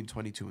suspected between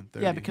 22 and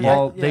 30. Yeah, because-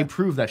 well, Yeah. they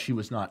proved that she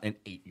was not an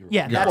 8-year-old.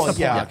 Yeah, that's Well, the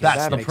yeah, point. okay, that's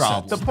that the makes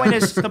problem.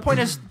 sense. The point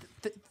is,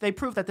 they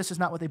prove that this is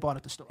not what they bought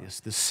at the store. Yes,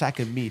 the sack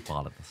of meat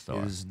Bought at the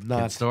store. is Kid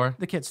not store.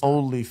 The kids. Store.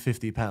 only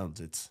 50 pounds.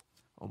 It's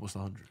almost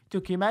 100.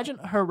 Dude, can you imagine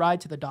her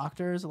ride to the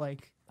doctors?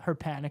 Like her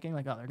panicking,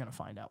 like, oh, they're gonna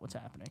find out what's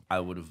happening. I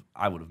would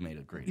have made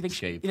a great You think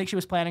escape. you think she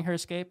was planning her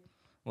escape?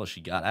 Well,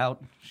 she got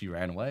out. She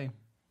ran away.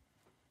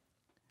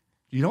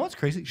 You know what's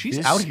crazy? She's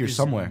This out here is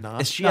somewhere.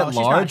 not- Is she No, at she's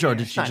not large, or here.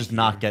 did She's she not just here.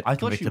 not get I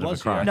thought she convicted of a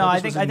was here. crime? No, I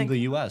this think was I in think the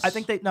US. I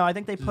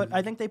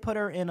think they put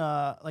her in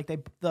a like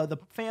the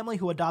family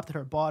who adopted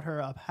her bought her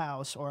a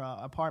house or a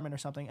apartment or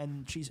something,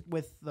 and she's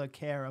with the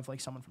care of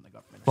like someone from the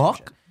government. or some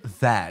Fuck shit.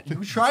 that.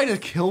 You try to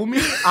kill me?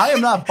 I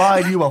am not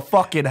buying you a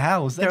fucking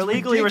house. They're That's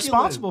legally ridiculous.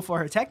 responsible for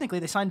her. Technically,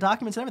 they signed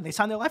documents and everything. They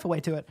signed their life away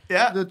to it.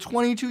 Yeah. The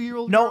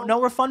 22-year-old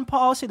No refund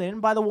policy. They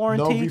didn't buy the No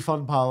warranty.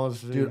 refund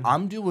policy. Dude,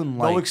 I'm doing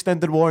no like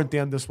extended warranty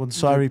on this one.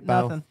 Sorry,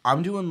 pal. Nothing.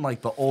 I'm doing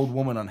like the old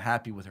woman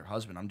unhappy with her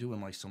husband. I'm doing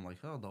like some like,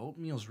 oh, the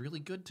oatmeal's really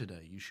good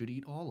today. You should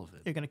eat all of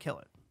it. You're gonna kill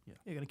it.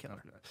 You're gonna kill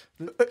her.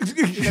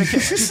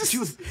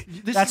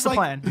 This That's is the like-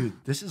 plan. dude.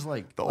 This is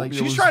like oatmeal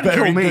she's was trying to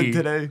very kill me good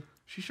today.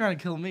 She's trying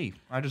to kill me.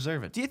 I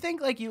deserve it. Do you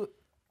think like you?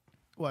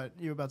 What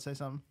you were about to say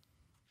something?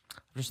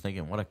 I'm just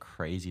thinking, what a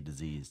crazy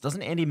disease.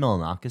 Doesn't Andy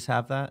Milonakis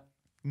have that?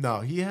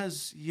 No, he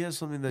has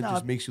something that No.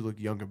 just makes you look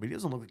younger, but he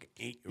doesn't look like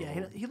an 8-year-old.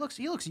 Yeah, he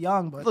looks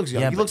young, but He looks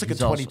young. He but looks like a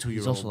he's also- 22-year-old.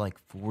 He's also like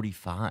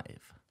 45.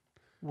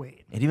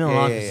 wait, Andy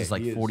Milonakis is he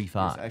like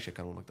 45. Actually, I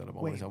kind of looked that up.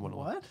 wait, I wanna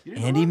look. what? You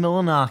didn't know Andy that?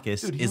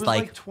 Milonakis Dude, he is was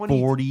like 20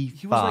 45.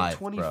 He was like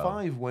bro.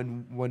 25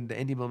 when the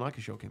Andy Milonakis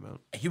show came out.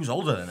 He was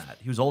older than that.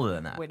 He was older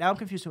than that. Wait, now I'm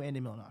confused who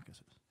Andy Milonakis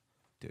is.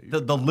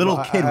 Dude, The little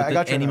Well, kid I with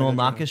got the you Andy now, I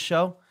got you Milonakis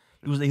show.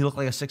 He looked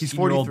like a he's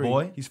 16-year-old 43.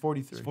 boy. He's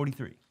 43. He's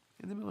 43.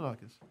 Andy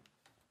Milonakis.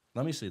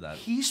 Let me see that.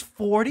 He's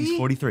 40. He's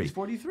 43. He's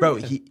 43, Bro,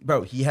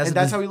 yeah. he has And the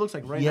that's dis- how he looks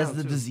like right He has now,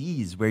 the too.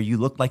 disease where you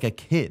look like a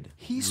kid.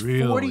 He's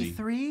Really?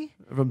 43.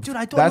 From- Dude,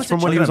 I thought that's it from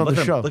was when a he was child. on the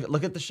Look at him. show.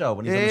 Look at the show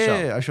when he's Yeah, on the show.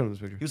 yeah, I showed him this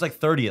picture. He was like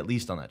 30 at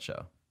least on that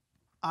show.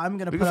 I'm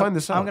gonna We put can up, find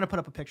this I'm out. gonna put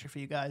up a picture for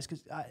you guys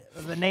because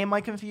the name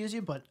might confuse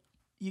you, but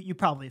you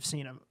probably have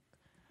seen him.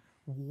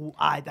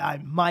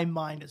 My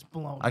mind is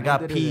blown. I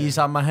got peas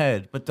on my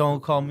head, but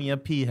don't call me a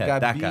pea head.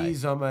 Got That guy.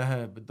 bees on my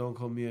head, but don't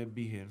call me a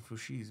beehead for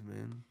she's,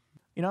 man.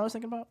 You know what I was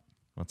thinking about?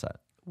 What's that?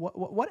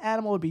 What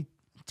animal would be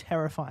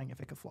terrifying if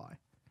it could fly,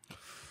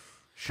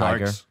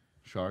 Sharks.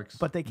 Sharks.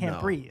 but they can't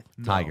No. breathe?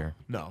 Tiger.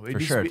 No, For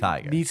sure,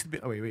 tiger. Needs to be.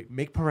 Oh, wait.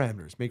 Make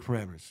parameters. Make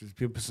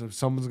parameters.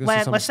 Someone's gonna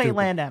Land- say let's say something stupid.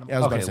 land animal. Yeah, I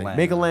was about Okay, to say. land.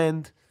 Make a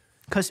land.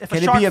 Because if Can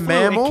a it shark be a flew,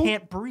 mammal? it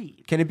can't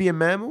breathe. Can it be a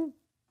mammal?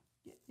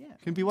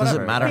 can be Does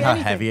whatever. it matter Be how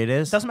anything. heavy it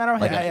is? Doesn't matter how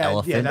like heavy. an Yeah,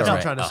 elephant that's or what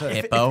I'm trying to a say.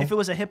 hippo. If it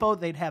was a hippo,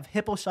 they'd have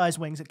hippo-sized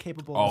wings that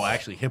capable. Oh, of,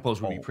 actually, hippos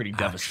would be pretty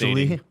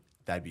devastating. Actually,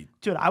 That'd be.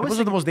 dude, I was Those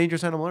are the thinking, most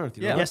dangerous animal on earth.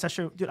 You know? yes, that's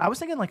true, dude. I was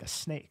thinking like a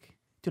snake.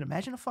 Dude,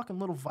 imagine a fucking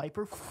little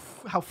viper.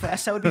 How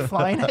fast that would be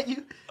flying at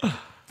you.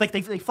 Like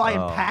they fly in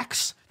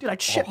packs. Dude,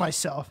 I'd shit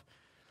myself.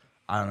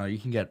 I don't know. You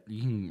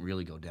can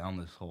really go down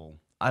this hole.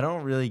 I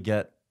don't really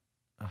get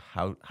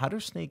how do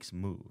snakes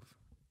move?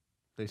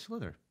 They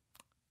slither.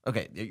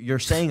 Okay, you're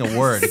saying a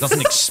word. It doesn't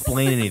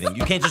explain anything.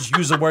 You can't just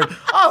use a word.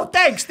 Oh,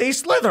 thanks, they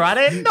slither. I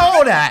didn't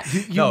know that.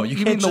 No, you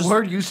mean can't the just,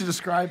 word used to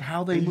describe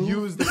how they move?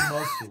 use their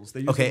muscles. They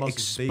use Okay, their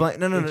muscles. explain.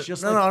 No. it's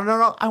just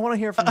No. I want to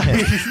hear from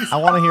him. I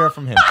want to hear it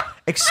from him.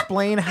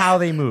 Explain how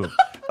they move.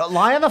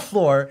 Lie on the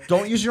floor.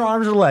 Don't use your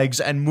arms or legs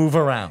and move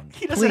around.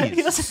 He doesn't. Please.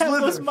 He doesn't have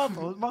those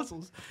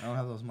muscles. I don't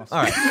have those muscles.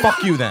 All right,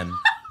 fuck you then.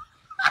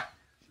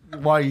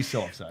 Why are you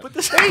so upset?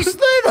 They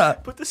slither.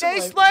 Put this They away.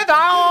 slither.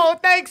 Oh,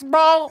 thanks,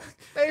 bro.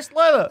 They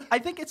slither. I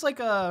think it's like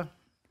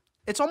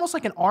it's almost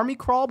like an army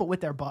crawl, but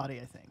with their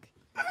body. I think.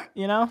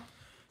 You know.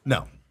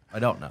 No, I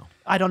don't know.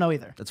 I don't know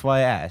either. That's why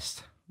I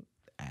asked.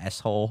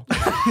 Asshole.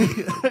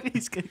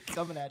 He's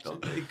coming at you.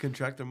 They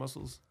contract their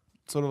muscles,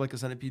 sort of like a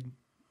centipede.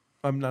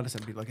 I'm not a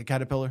centipede, like a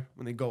caterpillar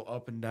when they go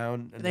up and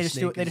down. And They the just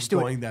do snake it. They is just do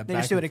going it. that They back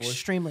just do it and forth.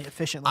 extremely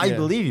efficiently. I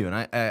believe you, and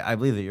I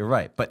believe that you're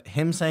right. But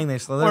him saying they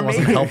slither or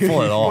wasn't maybe,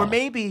 helpful at all. Or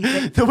maybe.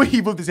 The way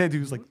he moved his hand, he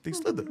was like, "They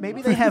slither."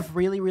 Maybe they have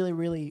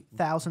really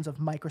thousands of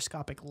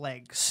microscopic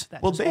legs.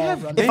 That Well, just they all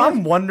have- run they If around.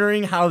 I'm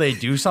wondering how they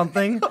do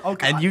something,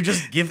 and you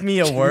just give me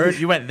a word,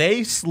 you went,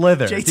 they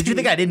slither. Did you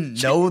think I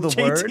didn't know the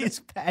JT word?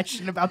 is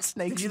passionate about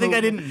snakes. Did you think I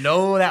moving. didn't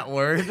know that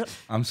word?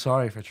 I'm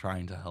sorry for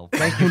trying to help.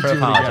 Thank you for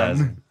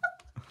apologizing.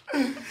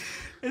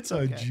 It's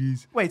okay.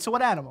 jeez. Wait, so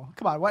what animal?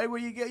 Come on, why were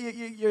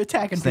you're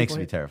attacking Snakes people would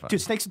be here. terrifying.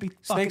 Dude, snakes would be.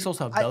 Snakes fucking-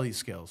 also have belly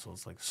scales, so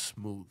it's like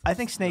smooth. I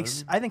think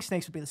snakes. I think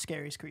snakes would be the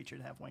scariest creature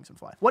to have wings and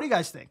fly. What do you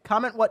guys think?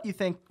 Comment what you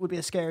think would be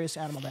the scariest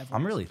animal to have wings.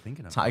 I'm really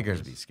thinking about Tigers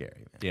this. be scary,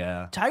 man.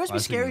 Yeah. Tigers I be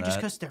was thinking scary just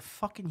that. because they're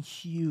fucking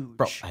huge.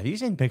 Bro, have you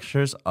seen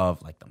pictures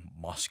of like the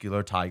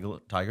muscular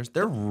tigers?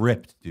 They're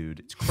ripped, dude.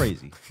 It's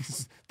crazy.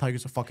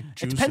 Tigers are fucking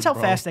juicy. it depends how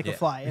bro. fast they can Yeah.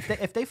 fly.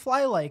 If they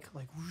fly like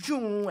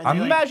zoom, and I'm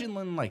they, like,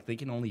 imagining like they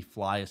can only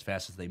fly as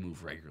fast as they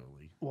move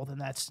regularly. well, then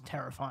that's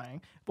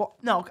terrifying. Well,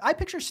 no, I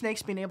picture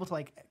snakes being able to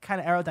like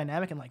kind of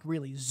aerodynamic and like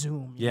really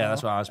zoom. you Yeah, know?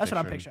 that's what I was That's what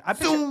I'm picturing.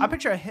 picturing. I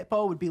picture a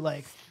hippo would be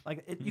like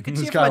you could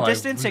see It's it from a kinda like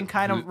distance and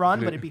kind of run,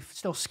 but it'd be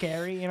still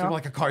scary. You know. They're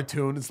like a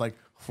cartoon. It's like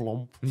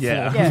flump.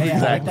 Yeah. flump, Yeah,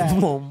 yeah, like that.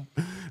 flump.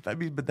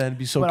 But that'd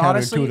be so But counterintuitive.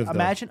 honestly,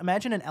 though.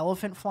 imagine an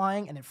elephant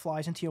flying and it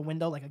flies into your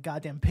window like a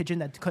goddamn pigeon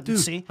that couldn't Dude,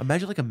 see.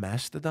 imagine like a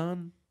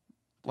mastodon,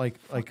 like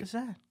What is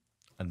that?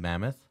 A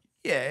mammoth?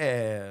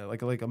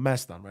 like a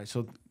mastodon, right?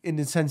 So in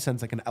the sense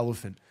like an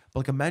elephant, but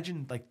like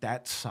imagine like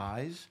that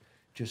size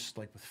just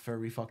like with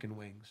furry fucking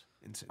wings.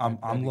 I'm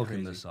That'd be looking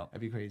crazy. this up.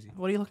 That'd be crazy.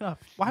 What are you looking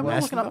up? Why are we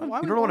looking up? Mastodon? Why are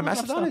You we don't know what a looking up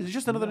mastodon stuff? is? It's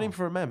just another name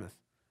for a mammoth.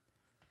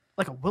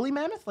 Like a woolly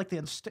mammoth, like the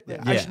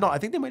I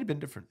think they might have been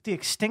different. the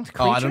extinct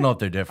creature. Oh, I don't know if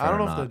they're different. I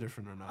don't know or if not. they're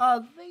different or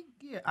not.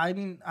 I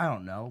mean, I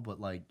don't know,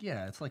 but like,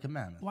 yeah, it's like a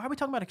mammoth. Why are we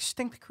talking about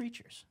extinct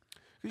creatures?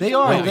 They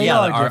are. Wait, They yeah,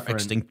 are are different.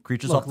 extinct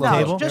creatures Look, off the look,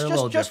 table? they're a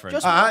little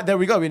different. There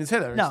we go. We didn't say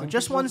that. No, Extinct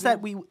just creatures ones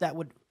was that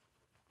would,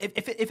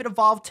 if it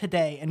evolved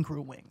today and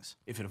grew wings.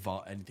 If it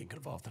evolved, anything could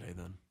evolve today.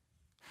 Then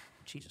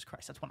Jesus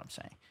Christ, that's what I'm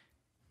saying.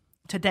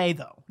 Today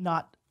though,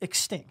 not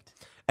extinct,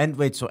 And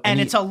wait, so and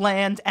any, it's a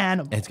land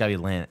animal. it's gotta be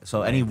land.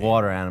 So any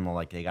water animal,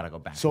 like they gotta go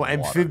back. so to the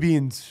water.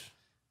 amphibians,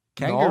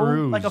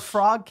 Kangaroos. Like a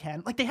frog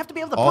can. Like they have to be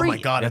able to Oh breathe. my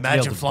god! You have to be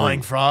Imagine able to flying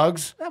breathe.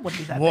 frogs. That wouldn't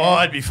be that What? bad.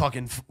 I'd be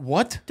fucking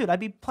what? Dude, I'd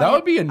be playing.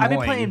 would be I'd be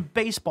annoying. playing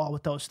baseball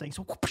with those things.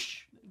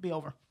 Whoosh, it'd be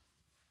over.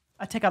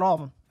 I'd take out all of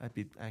them. That'd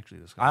be actually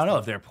disgusting. I don't know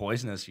if they're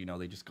poisonous. You know,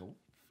 they just go.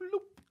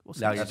 We'll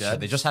see. Now you're That's dead. it.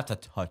 They just have to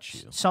touch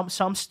you.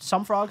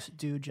 Some frogs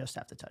do just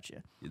have to touch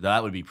you.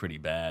 That would be pretty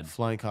bad.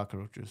 Flying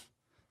cockroaches.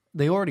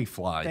 They already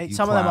fly. you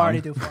Some of them clown.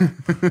 already do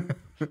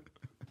fly.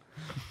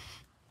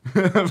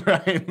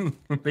 Brian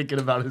thinking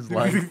about his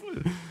life.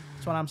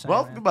 That's what I'm saying.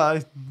 Well, man.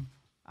 goodbye.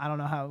 I don't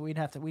know how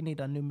we need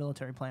a new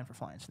military plan for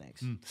flying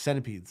snakes.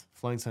 Centipedes.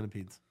 Flying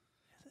centipedes.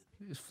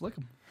 Just flick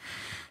them.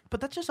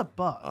 But that's just a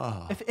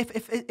bug.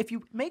 If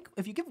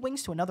you give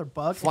wings to another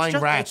bug, Flying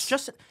rats. It's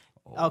just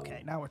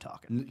okay. Now we're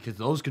talking, Because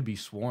those could be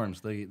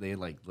swarms. They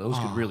like those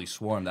could really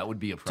swarm. That would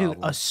be a dude.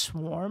 problem. A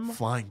swarm.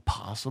 Flying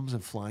possums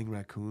and flying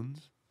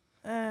raccoons.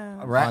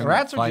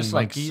 Rats are Flying just monkeys,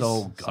 like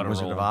so some guttural.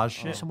 Wizard of Oz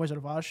shit. Some Wizard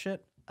of Oz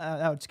shit.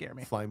 That would scare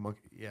me. Flying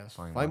monkey. Yes.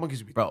 Flying Flying monkeys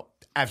would be Bro,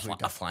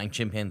 absolutely a flying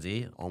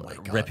chimpanzee. Oh my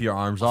God. Rip your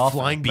arms off.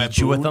 flying beat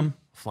you with them.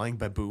 Flying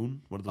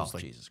baboon. One of those Oh,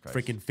 like Jesus Christ.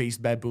 freaking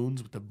faced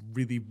baboons with the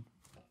really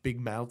big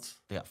mouths.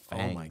 They got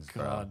fangs. Oh my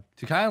bro. god.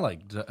 To kind of like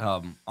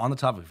on the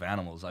topic of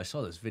animals, I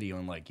saw this video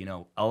and like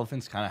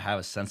elephants kind of have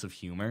a sense of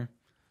humor.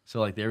 So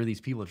like there were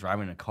these people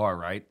driving in a car,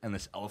 right, and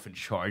this elephant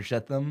charged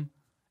at them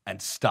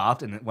and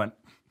stopped and it went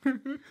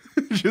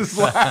just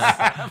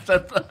laughed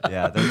at them.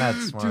 Yeah, they're not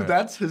smart. Dude,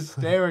 that's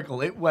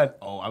hysterical. It went,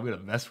 oh, I'm gonna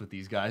mess with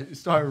these guys. It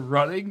started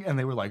running and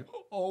they were like,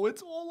 oh,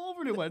 it's all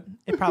over. And it went.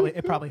 It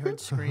probably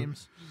heard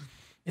screams.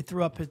 It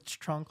threw up its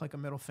trunk like a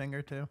middle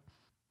finger too.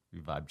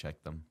 We vibe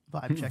check them.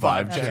 Vibe check.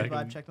 Vibe Actually, check.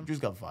 Vibe check them.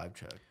 Just got vibe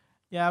check.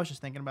 Yeah, I was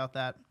just thinking about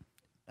that.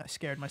 I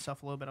scared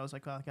myself a little bit. I was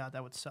like, oh god,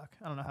 that would suck.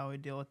 I don't know how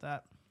we'd deal with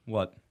that.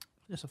 What?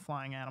 Just a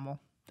flying animal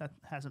that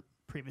hasn't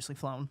previously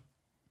flown.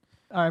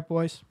 All right,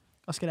 boys.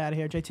 Let's get out of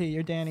here. JT,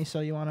 you're Danny,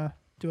 so you want to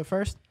do it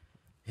first?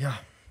 Yeah.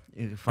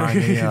 You can find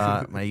me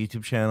my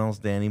YouTube channels,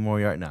 Danny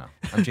Moriarty. No,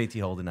 I'm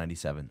JT Holden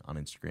 97 on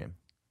Instagram.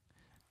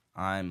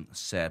 I'm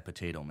Sad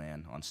Potato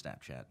Man on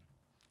Snapchat.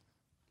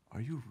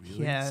 Are you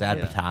really? Yeah. Sad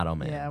yeah. potato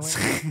man. Yeah,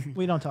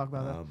 we don't talk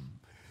about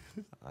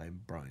that. I'm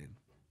Brian.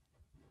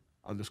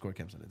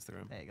 _Kemps on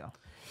Instagram. There you go.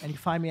 And you can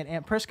find me at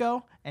Ant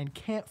Prisco. And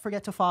can't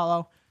forget to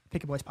follow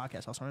Pick Your Boys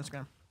Podcast also on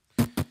Instagram.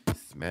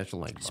 Smash the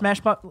like button. Smash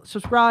button,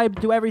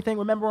 subscribe, do everything.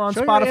 Remember, we're on Show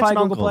your aunts Spotify, and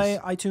Google uncles.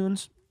 Play,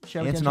 iTunes.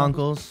 Share with Aunts your and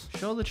uncles.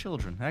 uncles. Show the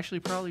children. Actually,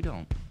 probably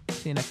don't.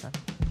 See you next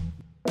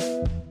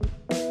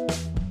time.